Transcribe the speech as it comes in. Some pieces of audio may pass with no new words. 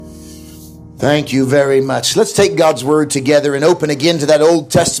Thank you very much. Let's take God's Word together and open again to that Old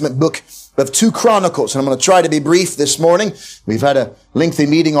Testament book of 2 Chronicles. And I'm going to try to be brief this morning. We've had a lengthy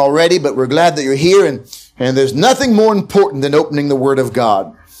meeting already, but we're glad that you're here. And there's nothing more important than opening the Word of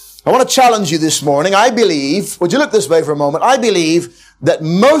God. I want to challenge you this morning. I believe, would you look this way for a moment? I believe that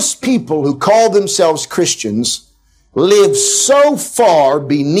most people who call themselves Christians live so far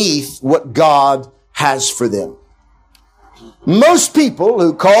beneath what God has for them. Most people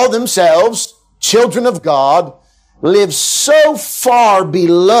who call themselves children of God live so far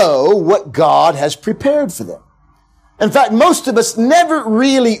below what God has prepared for them. In fact, most of us never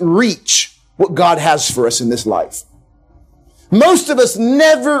really reach what God has for us in this life. Most of us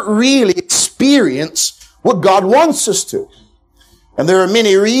never really experience what God wants us to. And there are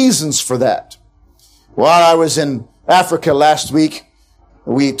many reasons for that. While I was in Africa last week,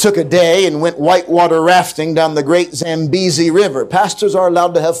 we took a day and went whitewater rafting down the great Zambezi River. Pastors are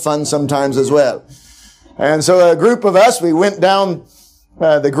allowed to have fun sometimes as well. And so a group of us, we went down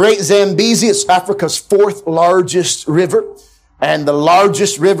the great Zambezi. It's Africa's 4th largest river and the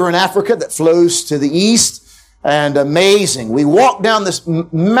largest river in Africa that flows to the east. And amazing. We walked down this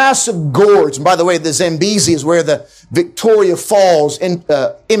massive gorge. And by the way, the Zambezi is where the Victoria Falls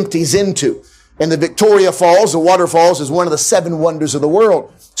empties into. And the Victoria Falls, the waterfalls, is one of the 7 wonders of the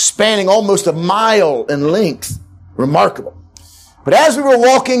world, spanning almost a mile in length. Remarkable. But as we were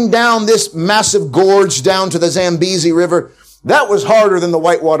walking down this massive gorge down to the Zambezi River, that was harder than the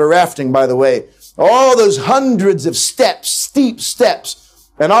whitewater rafting, by the way. All those hundreds of steps, steep steps.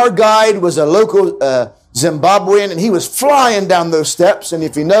 And our guide was a local Zimbabwean, and he was flying down those steps. And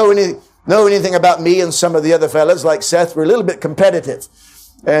if you know anything about me and some of the other fellas like Seth, we're a little bit competitive.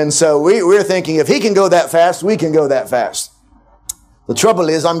 And so we're thinking, if he can go that fast, we can go that fast. The trouble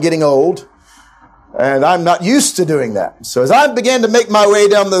is, I'm getting old, and I'm not used to doing that. So as I began to make my way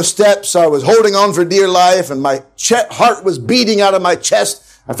down those steps, I was holding on for dear life, and my heart was beating out of my chest.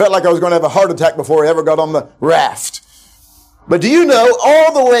 I felt like I was going to have a heart attack before I ever got on the raft. But do you know,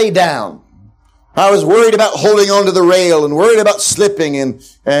 all the way down, I was worried about holding onto the rail and worried about slipping and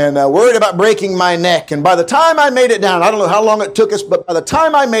worried about breaking my neck. And by the time I made it down, I don't know how long it took us, but by the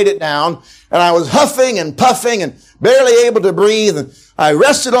time I made it down and I was huffing and puffing and barely able to breathe, and I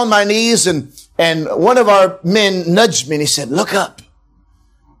rested on my knees and one of our men nudged me and he said, "Look up."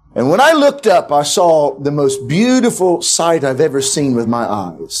 And when I looked up, I saw the most beautiful sight I've ever seen with my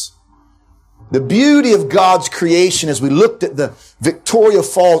eyes. The beauty of God's creation as we looked at the Victoria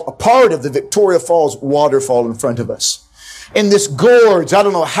Falls, a part of the Victoria Falls waterfall in front of us. In this gorge, I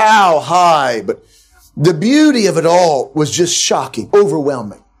don't know how high, but the beauty of it all was just shocking,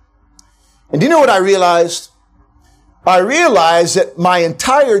 overwhelming. And do you know what I realized? I realized that my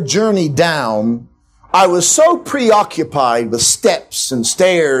entire journey down, I was so preoccupied with steps and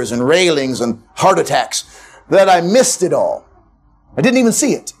stairs and railings and heart attacks that I missed it all. I didn't even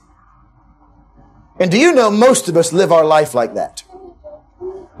see it. And do you know most of us live our life like that?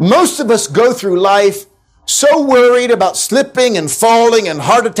 Most of us go through life so worried about slipping and falling and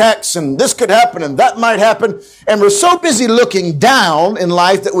heart attacks and this could happen and that might happen. And we're so busy looking down in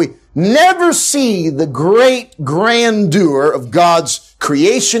life that we never see the great grandeur of God's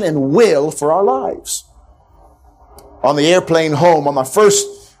creation and will for our lives. On the airplane home, on my first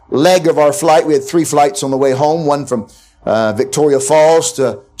leg of our flight, we had 3 flights on the way home, one from Victoria Falls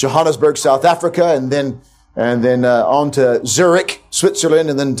to Johannesburg, South Africa, and then on to Zurich, Switzerland,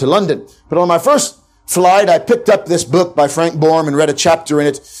 and then to London. But on my first flight, I picked up this book by Frank Boreham and read a chapter in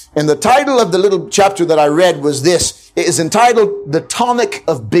it. And the title of the little chapter that I read was this. It is entitled, "The Tonic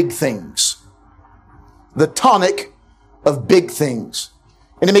of Big Things." The Tonic of Big Things.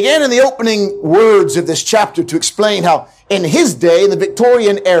 And it began in the opening words of this chapter to explain how in his day, in the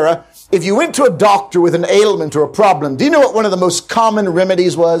Victorian era, if you went to a doctor with an ailment or a problem, do you know what one of the most common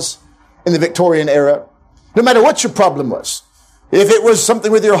remedies was in the Victorian era? No matter what your problem was. If it was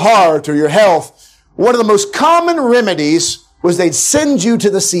something with your heart or your health, one of the most common remedies was they'd send you to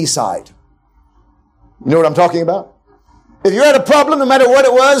the seaside. You know what I'm talking about? If you had a problem, no matter what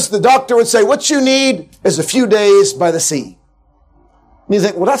it was, the doctor would say, what you need is a few days by the sea. And you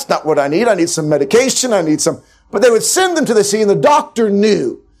think, well, that's not what I need. I need some medication. But they would send them to the sea, and the doctor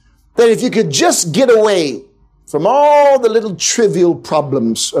knew that if you could just get away from all the little trivial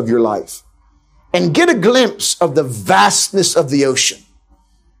problems of your life and get a glimpse of the vastness of the ocean,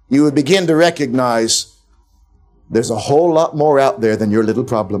 you would begin to recognize there's a whole lot more out there than your little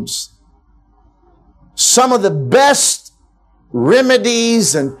problems. Some of the best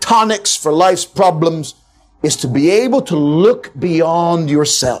remedies and tonics for life's problems is to be able to look beyond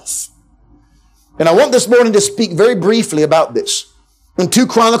yourself. And I want this morning to speak very briefly about this. In 2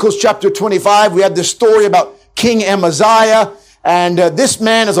 Chronicles chapter 25, we have this story about King Amaziah. And this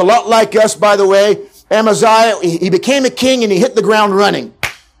man is a lot like us, by the way. Amaziah, he became a king and he hit the ground running.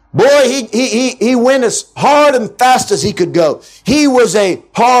 Boy, he went as hard and fast as he could go. He was a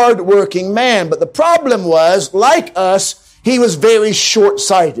hard-working man. But the problem was, like us, he was very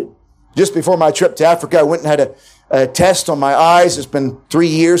short-sighted. Just before my trip to Africa, I went and had a test on my eyes. It's been 3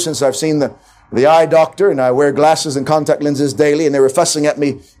 years since I've seen the eye doctor, and I wear glasses and contact lenses daily, and they were fussing at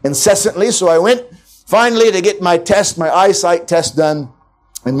me incessantly. So I went finally to get my eyesight test done.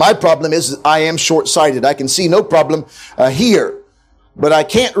 And my problem is I am short-sighted. I can see no problem here, but I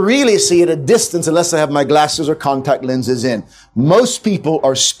can't really see at a distance unless I have my glasses or contact lenses in. Most people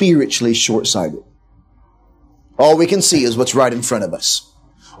are spiritually short-sighted. All we can see is what's right in front of us.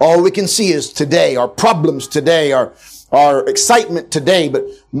 All we can see is today, our problems today, our excitement today, but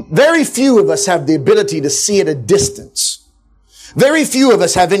very few of us have the ability to see at a distance. Very few of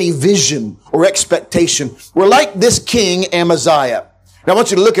us have any vision or expectation. We're like this king Amaziah. Now I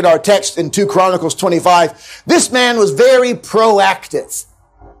want you to look at our text in 2 Chronicles 25. This man was very proactive.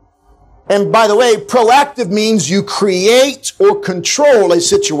 And by the way, proactive means you create or control a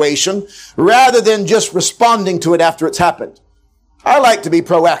situation rather than just responding to it after it's happened. I like to be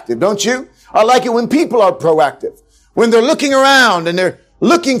proactive, don't you? I like it when people are proactive. When they're looking around and they're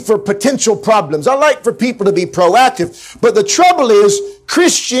looking for potential problems. I like for people to be proactive. But the trouble is,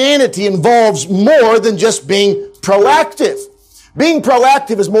 Christianity involves more than just being proactive. Being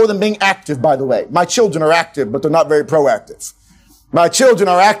proactive is more than being active, by the way. My children are active, but they're not very proactive. My children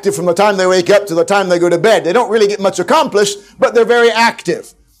are active from the time they wake up to the time they go to bed. They don't really get much accomplished, but they're very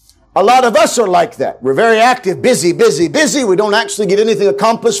active. A lot of us are like that. We're very active, busy. We don't actually get anything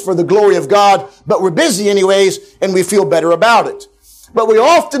accomplished for the glory of God, but we're busy anyways, and we feel better about it. But we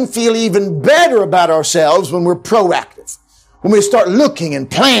often feel even better about ourselves when we're proactive. When we start looking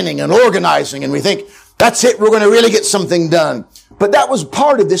and planning and organizing, and we think, that's it, we're going to really get something done. But that was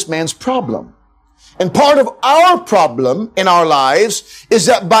part of this man's problem. And part of our problem in our lives is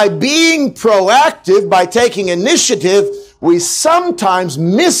that by being proactive, by taking initiative, we sometimes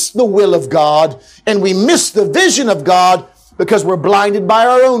miss the will of God and we miss the vision of God because we're blinded by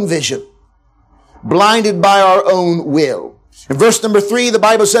our own vision, blinded by our own will. In verse number 3, the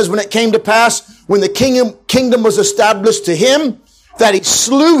Bible says, when it came to pass, when the kingdom was established to him, that he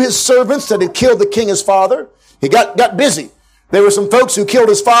slew his servants that had killed the king his father. He got busy. There were some folks who killed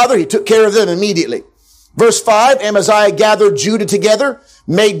his father. He took care of them immediately. Verse 5, Amaziah gathered Judah together,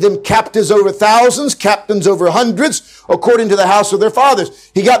 made them captives over thousands, captains over hundreds, according to the house of their fathers.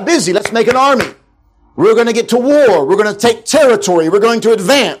 He got busy. Let's make an army. We're going to get to war. We're going to take territory. We're going to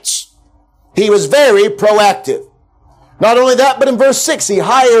advance. He was very proactive. Not only that, but in verse 6, he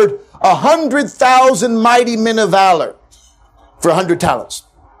hired 100,000 mighty men of valor for 100 talents.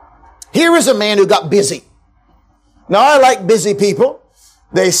 Here is a man who got busy. Now, I like busy people.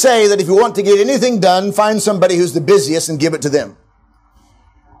 They say that if you want to get anything done, find somebody who's the busiest and give it to them.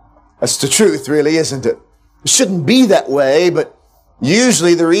 That's the truth, really, isn't it? It shouldn't be that way, but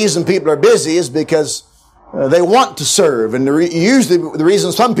usually the reason people are busy is because they want to serve. And usually the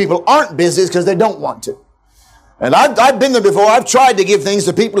reason some people aren't busy is because they don't want to. And I've been there before. I've tried to give things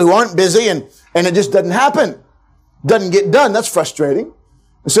to people who aren't busy and it just doesn't happen. Doesn't get done. That's frustrating.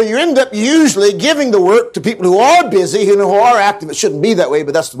 So you end up usually giving the work to people who are busy, who are active. It shouldn't be that way,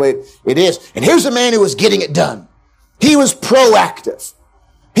 but that's the way it is. And here's a man who was getting it done. He was proactive.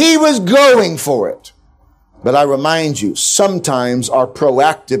 He was going for it. But I remind you, sometimes our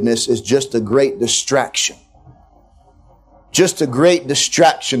proactiveness is just a great distraction. Just a great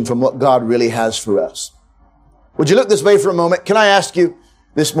distraction from what God really has for us. Would you look this way for a moment? Can I ask you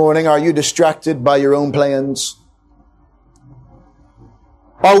this morning, are you distracted by your own plans?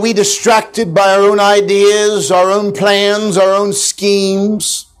 Are we distracted by our own ideas, our own plans, our own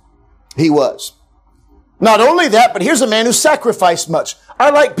schemes? He was. Not only that, but here's a man who sacrificed much.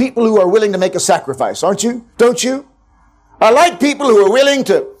 I like people who are willing to make a sacrifice, aren't you? Don't you? I like people who are willing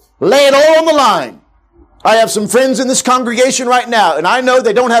to lay it all on the line. I have some friends in this congregation right now, and I know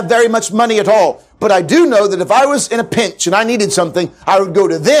they don't have very much money at all. But I do know that if I was in a pinch and I needed something, I would go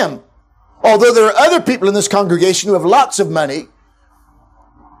to them. Although there are other people in this congregation who have lots of money,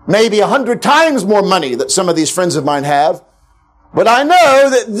 maybe 100 times more money that some of these friends of mine have. But I know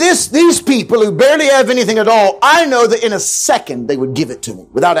that these people who barely have anything at all, I know that in a second they would give it to me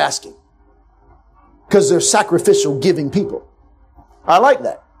without asking. Because they're sacrificial giving people. I like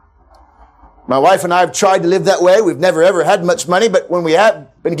that. My wife and I have tried to live that way. We've never ever had much money, but when we have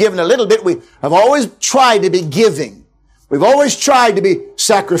been given a little bit, we have always tried to be giving. We've always tried to be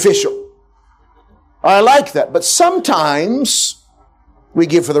sacrificial. I like that. But sometimes we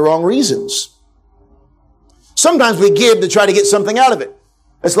give for the wrong reasons. Sometimes we give to try to get something out of it.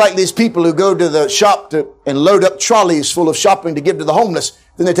 It's like these people who go to the shop and load up trolleys full of shopping to give to the homeless.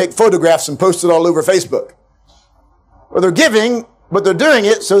 Then they take photographs and post it all over Facebook. Well, they're giving, but they're doing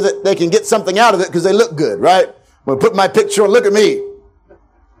it so that they can get something out of it because they look good, right? I'm going to put my picture on, look at me.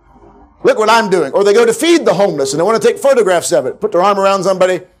 Look what I'm doing. Or they go to feed the homeless and they want to take photographs of it, put their arm around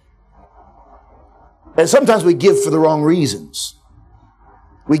somebody. And sometimes we give for the wrong reasons.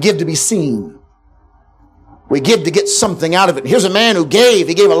 We give to be seen. We give to get something out of it. Here's a man who gave.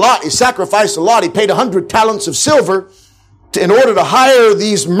 He gave a lot. He sacrificed a lot. He paid 100 talents of silver in order to hire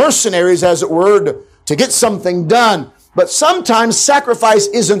these mercenaries, as it were, to get something done. But sometimes sacrifice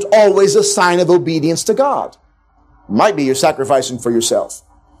isn't always a sign of obedience to God. It might be you're sacrificing for yourself.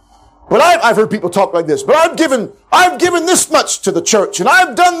 But I've heard people talk like this. But I've given this much to the church and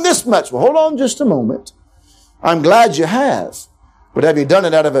I've done this much. Well, hold on just a moment. I'm glad you have. But have you done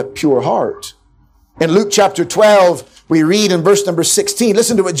it out of a pure heart? In Luke chapter 12, we read in verse number 16.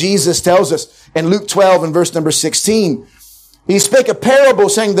 Listen to what Jesus tells us in Luke 12 and verse number 16. He spake a parable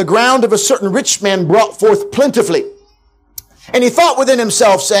saying, the ground of a certain rich man brought forth plentifully. And he thought within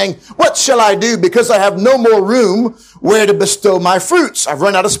himself, saying, what shall I do, because I have no more room where to bestow my fruits? I've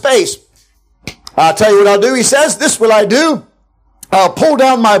run out of space. I'll tell you what I'll do, he says. This will I do. I'll pull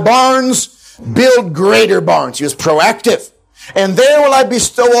down my barns, build greater barns. He was proactive. And there will I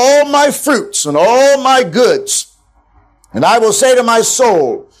bestow all my fruits and all my goods. And I will say to my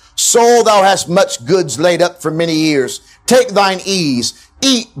soul, soul, thou hast much goods laid up for many years. Take thine ease,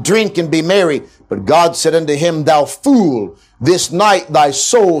 eat, drink, and be merry. But God said unto him, thou fool, this night thy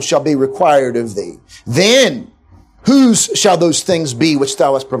soul shall be required of thee. Then whose shall those things be which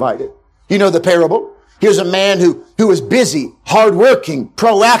thou hast provided? You know the parable. Here's a man who was busy, hardworking,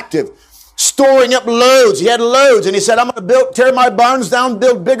 proactive, storing up loads. He had loads, and he said, I'm going to tear my barns down,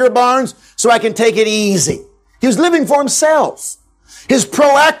 build bigger barns so I can take it easy. He was living for himself. His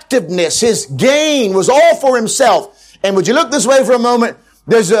proactiveness, his gain was all for himself. And would you look this way for a moment?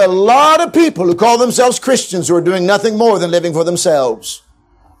 There's a lot of people who call themselves Christians who are doing nothing more than living for themselves.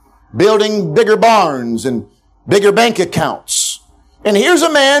 Building bigger barns and bigger bank accounts. And here's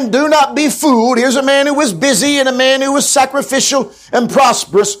a man, do not be fooled. Here's a man who was busy and a man who was sacrificial and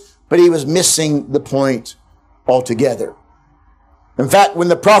prosperous, but he was missing the point altogether. In fact, when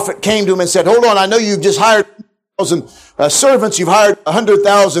the prophet came to him and said, hold on, I know you've just hired 1,000 servants, you've hired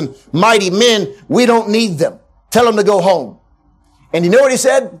 100,000 mighty men. We don't need them. Tell them to go home. And you know what he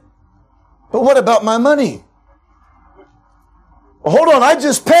said? But what about my money? Well, hold on, I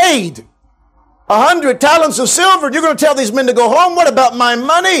just paid 100 talents of silver. You're going to tell these men to go home? What about my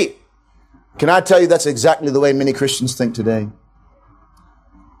money? Can I tell you that's exactly the way many Christians think today?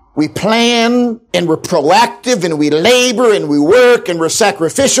 We plan and we're proactive and we labor and we work and we're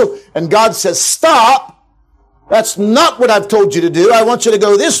sacrificial. And God says, stop. That's not what I've told you to do. I want you to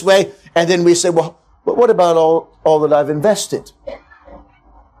go this way. And then we say, well, but what about all that I've invested?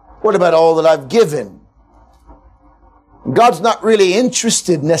 What about all that I've given? God's not really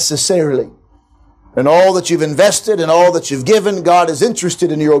interested necessarily in all that you've invested and all that you've given. God is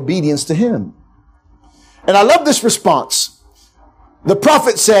interested in your obedience to Him. And I love this response. The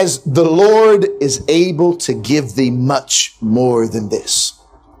prophet says, the Lord is able to give thee much more than this.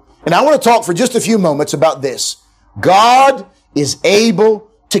 And I want to talk for just a few moments about this. God is able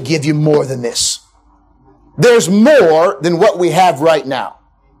to give you more than this. There's more than what we have right now.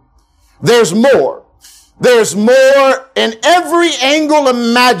 There's more. There's more in every angle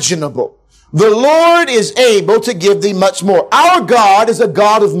imaginable. The Lord is able to give thee much more. Our God is a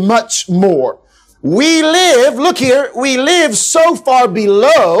God of much more. We live, look here, we live so far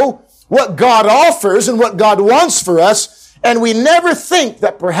below what God offers and what God wants for us, and we never think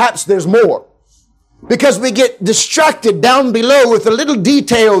that perhaps there's more. Because we get distracted down below with the little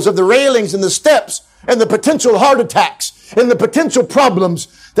details of the railings and the steps and the potential heart attacks and the potential problems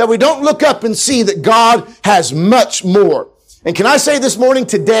that we don't look up and see that God has much more. And can I say this morning,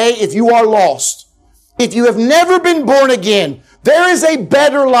 today, if you are lost, if you have never been born again, there is a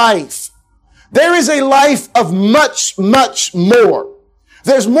better life. There is a life of much, much more.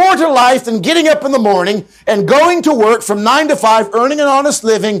 There's more to life than getting up in the morning and going to work from 9 to 5, earning an honest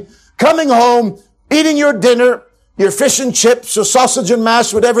living, coming home, eating your dinner, your fish and chips, or sausage and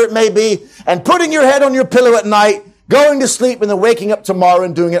mash, whatever it may be, and putting your head on your pillow at night, going to sleep, and then waking up tomorrow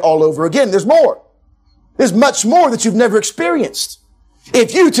and doing it all over again. There's more. There's much more that you've never experienced.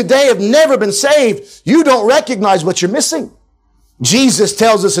 If you today have never been saved, you don't recognize what you're missing. Jesus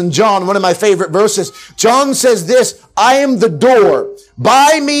tells us in John, one of my favorite verses, John says this, I am the door.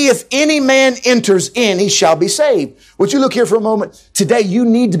 By me, if any man enters in, he shall be saved. Would you look here for a moment? Today, you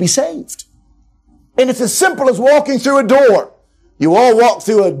need to be saved. And it's as simple as walking through a door. You all walk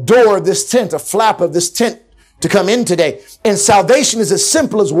through a door of this tent, a flap of this tent to come in today. And salvation is as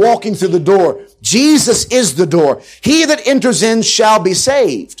simple as walking through the door. Jesus is the door. He that enters in shall be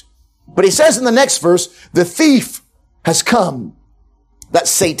saved. But he says in the next verse, the thief has come. That's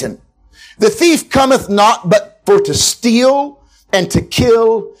Satan. The thief cometh not but for to steal and to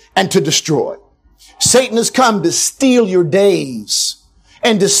kill and to destroy. Satan has come to steal your days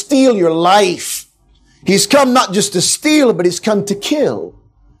and to steal your life. He's come not just to steal, but he's come to kill,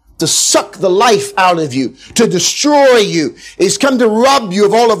 to suck the life out of you, to destroy you. He's come to rob you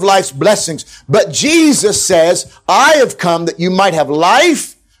of all of life's blessings. But Jesus says, I have come that you might have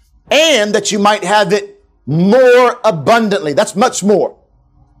life and that you might have it more abundantly. That's much more.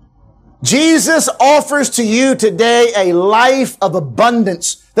 Jesus offers to you today a life of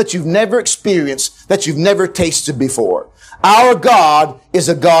abundance that you've never experienced, that you've never tasted before. Our God is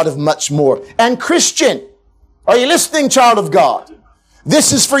a God of much more. And Christian, are you listening, child of God?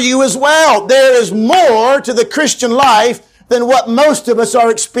 This is for you as well. There is more to the Christian life than what most of us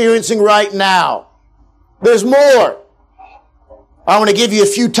are experiencing right now. There's more. I want to give you a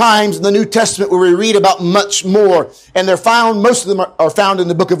few times in the New Testament where we read about much more. And they're found, most of them are found in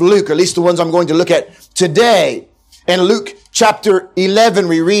the book of Luke, or at least the ones I'm going to look at today. In Luke chapter 11,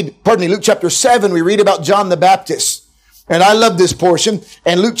 Luke chapter 7, we read about John the Baptist. And I love this portion.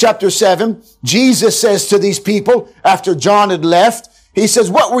 In Luke chapter 7, Jesus says to these people, after John had left, he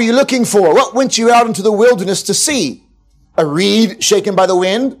says, what were you looking for? What went you out into the wilderness to see? A reed shaken by the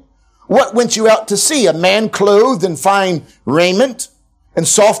wind? What went you out to see? A man clothed in fine raiment and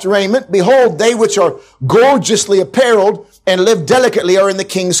soft raiment? Behold, they which are gorgeously apparelled and live delicately are in the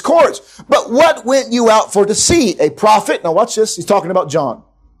king's courts. But what went you out for to see? A prophet? Now watch this. He's talking about John.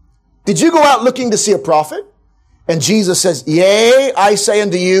 Did you go out looking to see a prophet? And Jesus says, yea, I say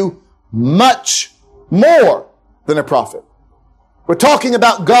unto you, much more than a prophet. We're talking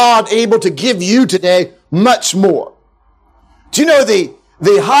about God able to give you today much more. Do you know the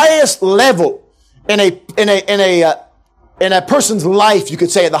highest level in a person's life, you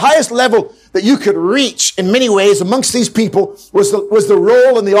could say, the highest level that you could reach in many ways amongst these people was the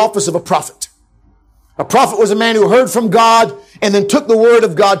role and the office of a prophet. A prophet was a man who heard from God and then took the word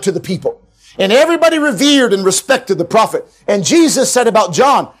of God to the people. And everybody revered and respected the prophet. And Jesus said about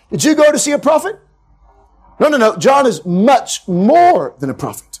John, did you go to see a prophet? No. John is much more than a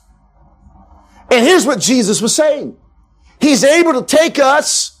prophet. And here's what Jesus was saying. He's able to take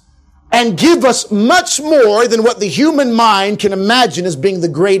us and give us much more than what the human mind can imagine as being the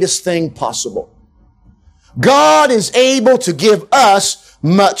greatest thing possible. God is able to give us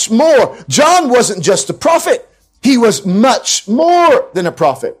much more. John wasn't just a prophet. He was much more than a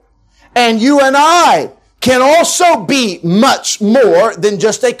prophet. And you and I can also be much more than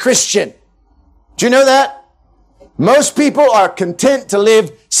just a Christian. Do you know that? Most people are content to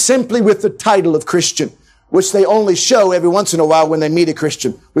live simply with the title of Christian, which they only show every once in a while when they meet a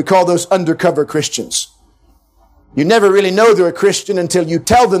Christian. We call those undercover Christians. You never really know they're a Christian until you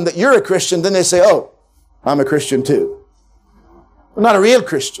tell them that you're a Christian. Then they say, oh, I'm a Christian too. But not a real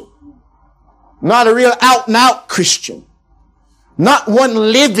Christian. Not a real out-and-out Christian. Not one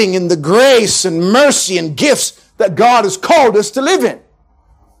living in the grace and mercy and gifts that God has called us to live in.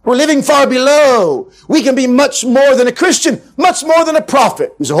 We're living far below. We can be much more than a Christian, much more than a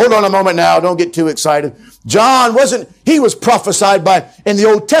prophet. You say, hold on a moment now, don't get too excited. John he was prophesied in the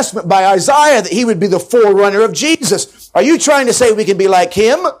Old Testament by Isaiah that he would be the forerunner of Jesus. Are you trying to say we can be like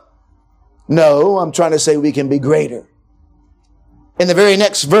him? No, I'm trying to say we can be greater. In the very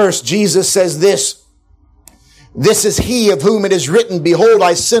next verse, Jesus says this is he of whom it is written, behold,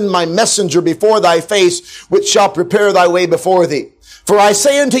 I send my messenger before thy face, which shall prepare thy way before thee. For I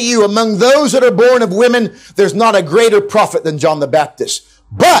say unto you, among those that are born of women, there's not a greater prophet than John the Baptist.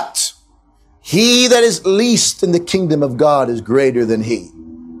 But he that is least in the kingdom of God is greater than he.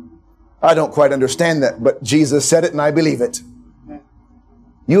 I don't quite understand that, but Jesus said it and I believe it.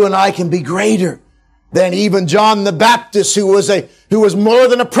 You and I can be greater than even John the Baptist, who was more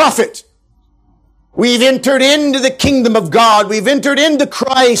than a prophet. We've entered into the kingdom of God. We've entered into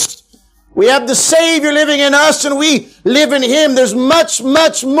Christ. We have the Savior living in us and we live in him. There's much,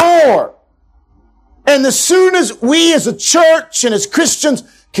 much more. And as soon as we as a church and as Christians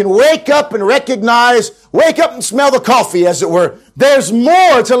can wake up and wake up and smell the coffee, as it were, there's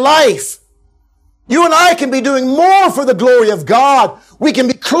more to life. You and I can be doing more for the glory of God. We can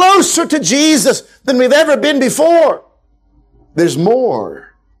be closer to Jesus than we've ever been before. There's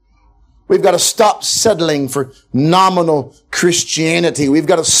more. We've got to stop settling for nominal Christianity. We've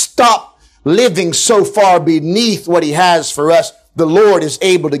got to stop living so far beneath what He has for us. The Lord is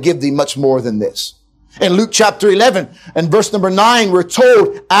able to give thee much more than this. In Luke chapter 11 and verse number 9, we're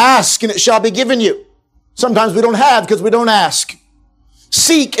told, ask and it shall be given you. Sometimes we don't have because we don't ask.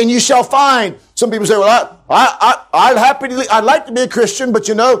 Seek and you shall find. Some people say, well, I'd like to be a Christian, but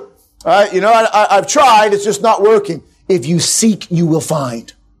I've tried. It's just not working. If you seek, you will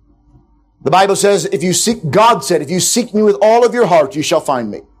find. The Bible says, if you seek, God said, if you seek me with all of your heart, you shall find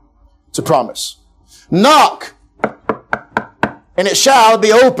me. It's a promise. Knock, and it shall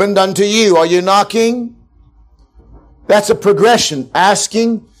be opened unto you. Are you knocking? That's a progression.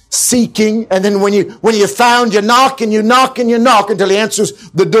 Asking, seeking, and then when you found, you knock and you knock and you knock until He answers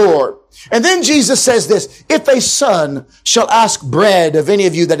the door. And then Jesus says this, if a son shall ask bread of any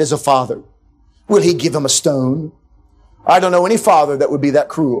of you that is a father, will He give him a stone? I don't know any father that would be that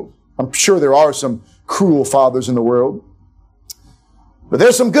cruel. I'm sure there are some cruel fathers in the world. But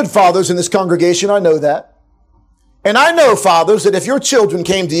there's some good fathers in this congregation, I know that. And I know, fathers, that if your children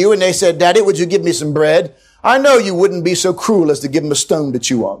came to you and they said, Daddy, would you give me some bread? I know you wouldn't be so cruel as to give them a stone to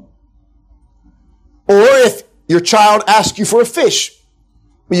chew on. Or if your child asked you for a fish,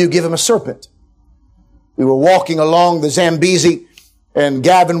 will you give him a serpent? We were walking along the Zambezi and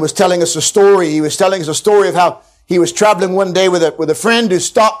Gavin was telling us a story. He was telling us a story of how he was traveling one day with a friend who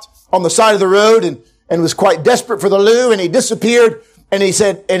stopped on the side of the road and was quite desperate for the loo, and he disappeared, and he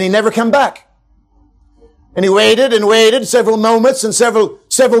said, and he never came back. And he waited and waited several moments, and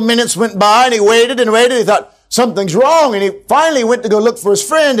several minutes went by, and he waited and waited. He thought, something's wrong. And he finally went to go look for his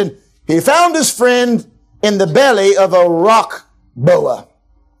friend, and he found his friend in the belly of a rock boa,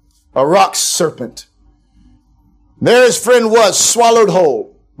 a rock serpent. There his friend was, swallowed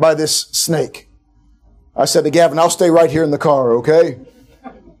whole by this snake. I said to Gavin, I'll stay right here in the car, okay?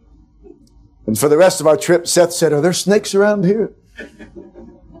 And for the rest of our trip, Seth said, are there snakes around here?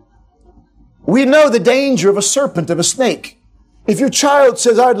 We know the danger of a serpent, of a snake. If your child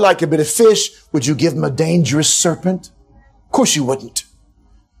says, I'd like a bit of fish, would you give him a dangerous serpent? Of course you wouldn't.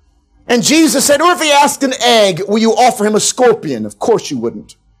 And Jesus said, or if he asked an egg, will you offer him a scorpion? Of course you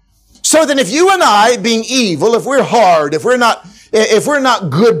wouldn't. So then if you and I, being evil, if we're hard, if we're not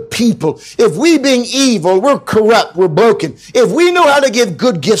good people, if we being evil, we're corrupt, we're broken, if we know how to give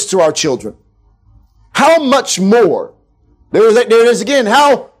good gifts to our children, how much more, there it is again,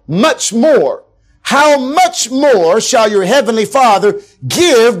 how much more shall your heavenly Father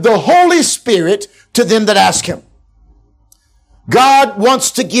give the Holy Spirit to them that ask Him? God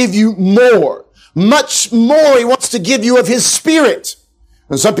wants to give you more, much more. He wants to give you of His Spirit.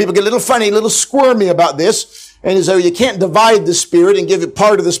 And some people get a little funny, a little squirmy about this, and as though you can't divide the Spirit and give it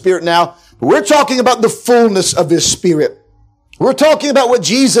part of the Spirit now. But we're talking about the fullness of His Spirit. We're talking about what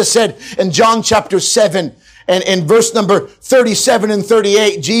Jesus said in John chapter 7 and in verse number 37 and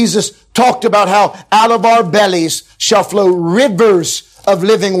 38. Jesus talked about how out of our bellies shall flow rivers of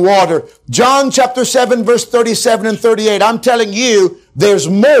living water. John chapter 7 verse 37 and 38. I'm telling you, there's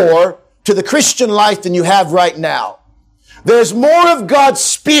more to the Christian life than you have right now. There's more of God's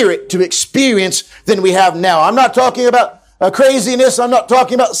Spirit to experience than we have now. I'm not talking about craziness. I'm not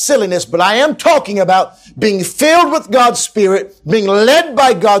talking about silliness, but I am talking about being filled with God's Spirit, being led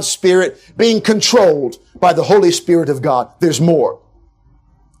by God's Spirit, being controlled by the Holy Spirit of God. There's more.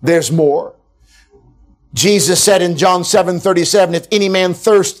 There's more. Jesus said in John 7:37, if any man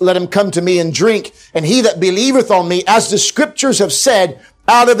thirst, let him come to me and drink. And he that believeth on me, as the scriptures have said,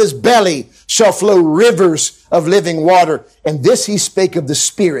 out of his belly shall flow rivers of living water. And this he spake of the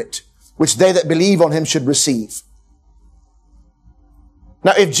Spirit, which they that believe on him should receive.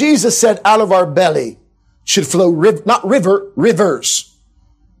 Now, if Jesus said out of our belly should flow, rivers.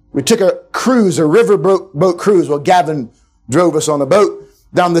 We took a cruise, a river boat cruise. Well, Gavin drove us on a boat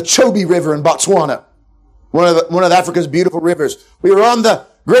down the Chobe River in Botswana, one of Africa's beautiful rivers. We were on the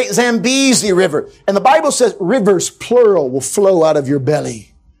Great Zambezi River, and the Bible says rivers, plural, will flow out of your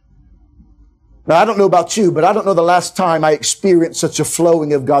belly. Now, I don't know about you, but I don't know the last time I experienced such a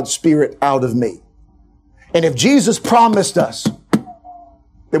flowing of God's Spirit out of me. And if Jesus promised us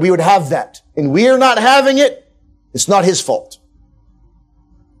that we would have that, and we are not having it, it's not His fault.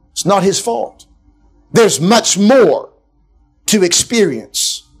 It's not His fault. There's much more to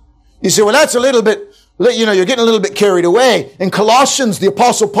experience. You say, well, that's a little bit, you're getting a little bit carried away. In Colossians, the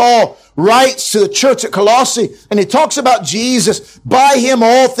Apostle Paul writes to the church at Colossae, and he talks about Jesus. By Him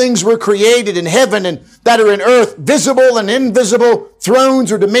all things were created in heaven and that are in earth, visible and invisible,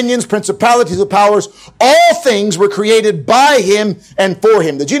 thrones or dominions, principalities or powers. All things were created by Him and for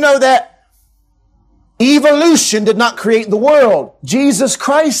Him. Did you know that? Evolution did not create the world. Jesus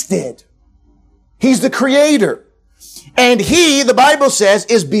Christ did. He's the creator. And He, the Bible says,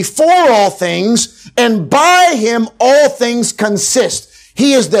 is before all things, and by Him all things consist.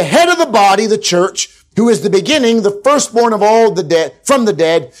 He is the head of the body, the church, who is the beginning, the firstborn of all the dead, from the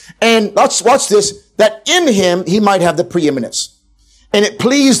dead. And watch this, that in Him He might have the preeminence. And it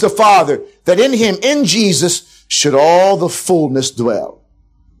pleased the Father that in Him, in Jesus, should all the fullness dwell.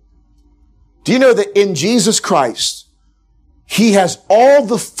 Do you know that in Jesus Christ, He has all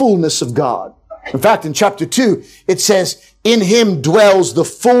the fullness of God? In fact, in chapter 2, it says, in Him dwells the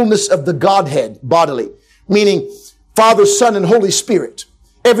fullness of the Godhead bodily, meaning Father, Son, and Holy Spirit.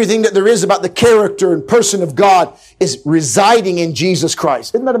 Everything that there is about the character and person of God is residing in Jesus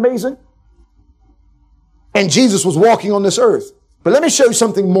Christ. Isn't that amazing? And Jesus was walking on this earth. But let me show you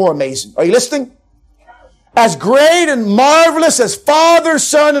something more amazing. Are you listening? As great and marvelous as Father,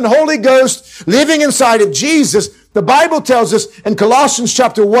 Son, and Holy Ghost living inside of Jesus, the Bible tells us in Colossians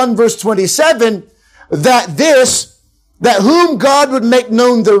chapter 1 verse 27 that whom God would make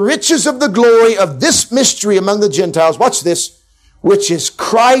known the riches of the glory of this mystery among the Gentiles. Watch this. Which is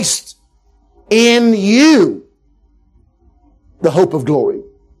Christ in you, the hope of glory.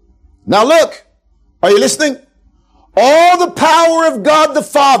 Now look, are you listening? All the power of God the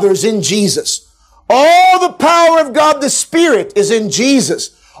Father is in Jesus. All the power of God the Spirit is in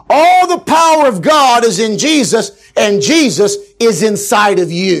Jesus. All the power of God is in Jesus, and Jesus is inside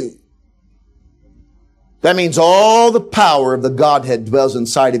of you. That means all the power of the Godhead dwells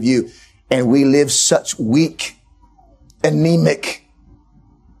inside of you, and we live such weak, anemic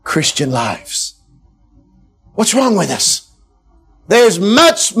Christian lives. What's wrong with us? There's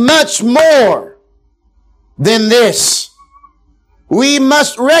much, much more than this. We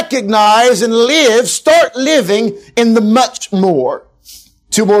must recognize and start living in the much more.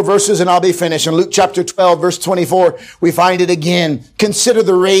 2 more verses and I'll be finished. In Luke chapter 12, verse 24, we find it again. Consider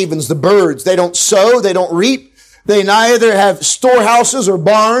the ravens, the birds. They don't sow, they don't reap. They neither have storehouses or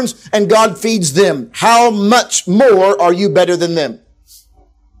barns, and God feeds them. How much more are you better than them?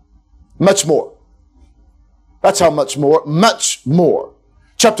 Much more. That's how much more. Much more.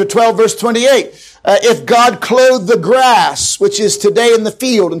 Chapter 12, verse 28. If God clothe the grass, which is today in the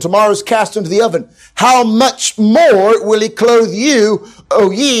field and tomorrow is cast into the oven, how much more will He clothe you,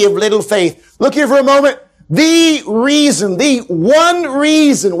 O ye of little faith? Look here for a moment. The one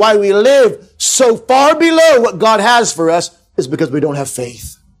reason why we live so far below what God has for us is because we don't have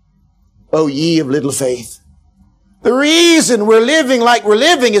faith. O ye of little faith. The reason we're living like we're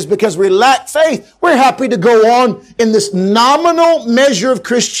living is because we lack faith. We're happy to go on in this nominal measure of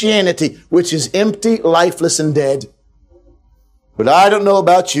Christianity, which is empty, lifeless, and dead. But I don't know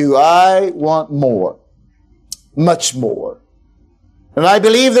about you. I want more. Much more. And I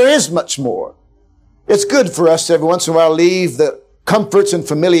believe there is much more. It's good for us to every once in a while leave the comforts and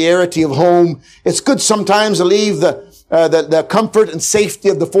familiarity of home. It's good sometimes to leave the comfort and safety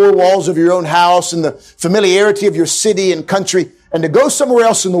of the four walls of your own house and the familiarity of your city and country, and to go somewhere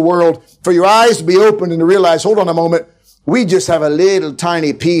else in the world for your eyes to be opened and to realize, hold on a moment, we just have a little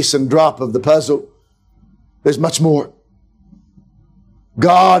tiny piece and drop of the puzzle. There's much more.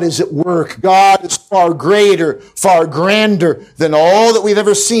 God is at work. God is far greater, far grander than all that we've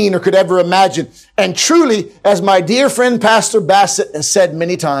ever seen or could ever imagine. And truly, as my dear friend Pastor Bassett has said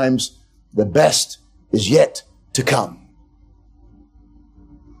many times, the best is yet to come.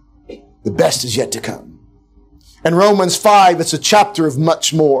 The best is yet to come. In Romans 5, it's a chapter of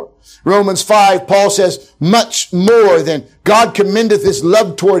much more. Romans 5, Paul says, much more than God commendeth His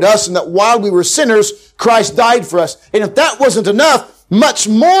love toward us, and that while we were sinners, Christ died for us. And if that wasn't enough, much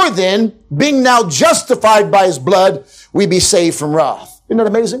more than, being now justified by His blood, we be saved from wrath. Isn't that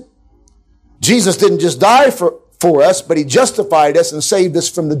amazing? Jesus didn't just die for us, but He justified us and saved us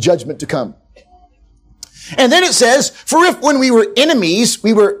from the judgment to come. And then it says, for if when we were enemies,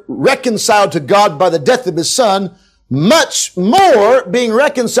 we were reconciled to God by the death of His Son, much more being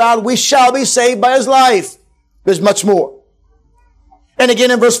reconciled, we shall be saved by His life. There's much more. And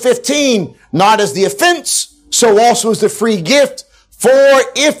again in verse 15, not as the offense, so also is the free gift. For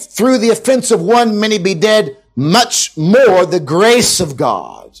if through the offense of one many be dead, much more the grace of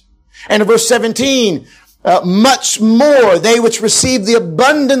God. And in verse 17, much more they which receive the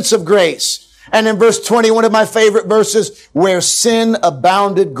abundance of grace. And in verse 20, one of my favorite verses, where sin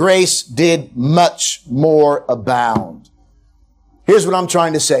abounded, grace did much more abound. Here's what I'm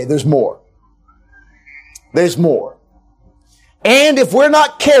trying to say. There's more. There's more. And if we're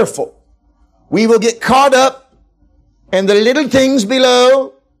not careful, we will get caught up in the little things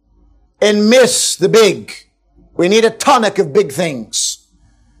below and miss the big. We need a tonic of big things.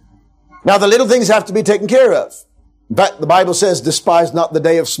 Now, the little things have to be taken care of. In fact, the Bible says, despise not the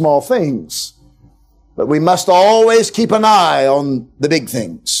day of small things. But we must always keep an eye on the big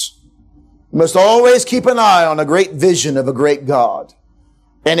things. We must always keep an eye on a great vision of a great God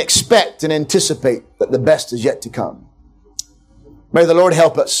and expect and anticipate that the best is yet to come. May the Lord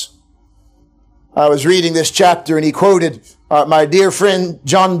help us. I was reading this chapter and he quoted my dear friend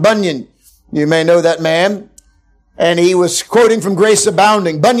John Bunyan. You may know that man. And he was quoting from Grace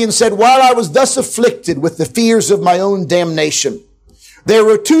Abounding. Bunyan said, while I was thus afflicted with the fears of my own damnation, there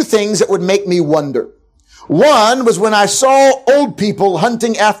were two things that would make me wonder. One was when I saw old people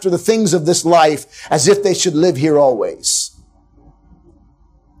hunting after the things of this life as if they should live here always.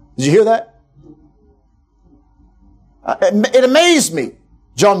 Did you hear that? It amazed me,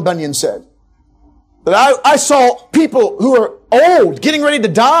 John Bunyan said, that I saw people who are old, getting ready to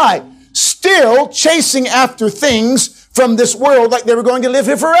die, still chasing after things from this world like they were going to live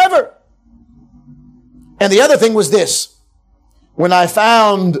here forever. And the other thing was this. When I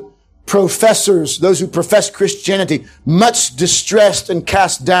found professors, those who profess Christianity, much distressed and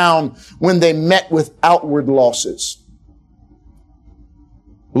cast down when they met with outward losses.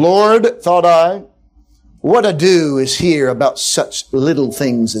 Lord, thought I, what ado is here about such little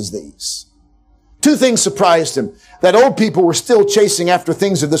things as these? Two things surprised him. That old people were still chasing after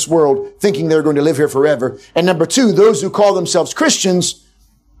things of this world, thinking they were going to live here forever. And number two, those who call themselves Christians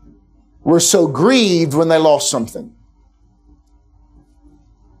were so grieved when they lost something.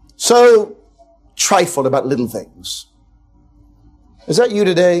 So trifled about little things. Is that you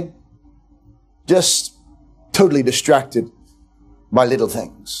today? Just totally distracted by little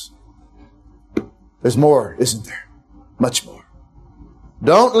things. There's more, isn't there? Much more.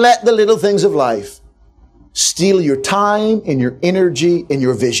 Don't let the little things of life steal your time and your energy and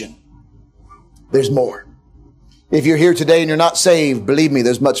your vision. There's more. If you're here today and you're not saved, believe me,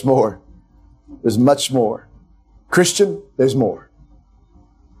 there's much more. There's much more. Christian, there's more.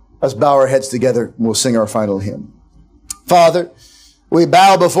 Let's bow our heads together and we'll sing our final hymn. Father, we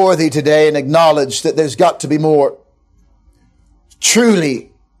bow before Thee today and acknowledge that there's got to be more.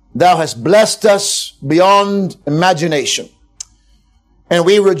 Truly, Thou hast blessed us beyond imagination. And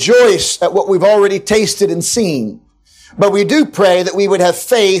we rejoice at what we've already tasted and seen. But we do pray that we would have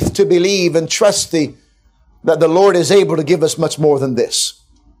faith to believe and trust Thee that the Lord is able to give us much more than this.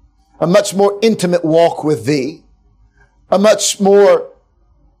 A much more intimate walk with Thee. A much more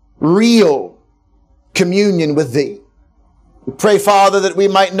real communion with Thee. We pray, Father, that we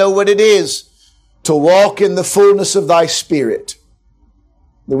might know what it is to walk in the fullness of Thy Spirit.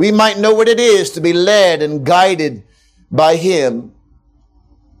 That we might know what it is to be led and guided by Him.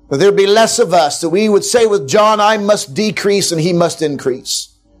 That there be less of us, that we would say with John, I must decrease and He must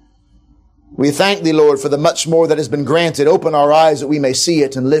increase. We thank Thee, Lord, for the much more that has been granted. Open our eyes that we may see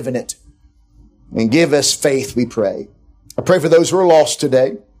it and live in it. And give us faith, we pray. I pray for those who are lost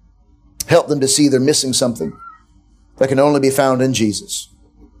today. Help them to see they're missing something that can only be found in Jesus.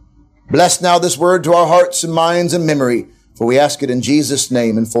 Bless now this word to our hearts and minds and memory, for we ask it in Jesus'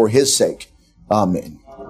 name and for His sake. Amen.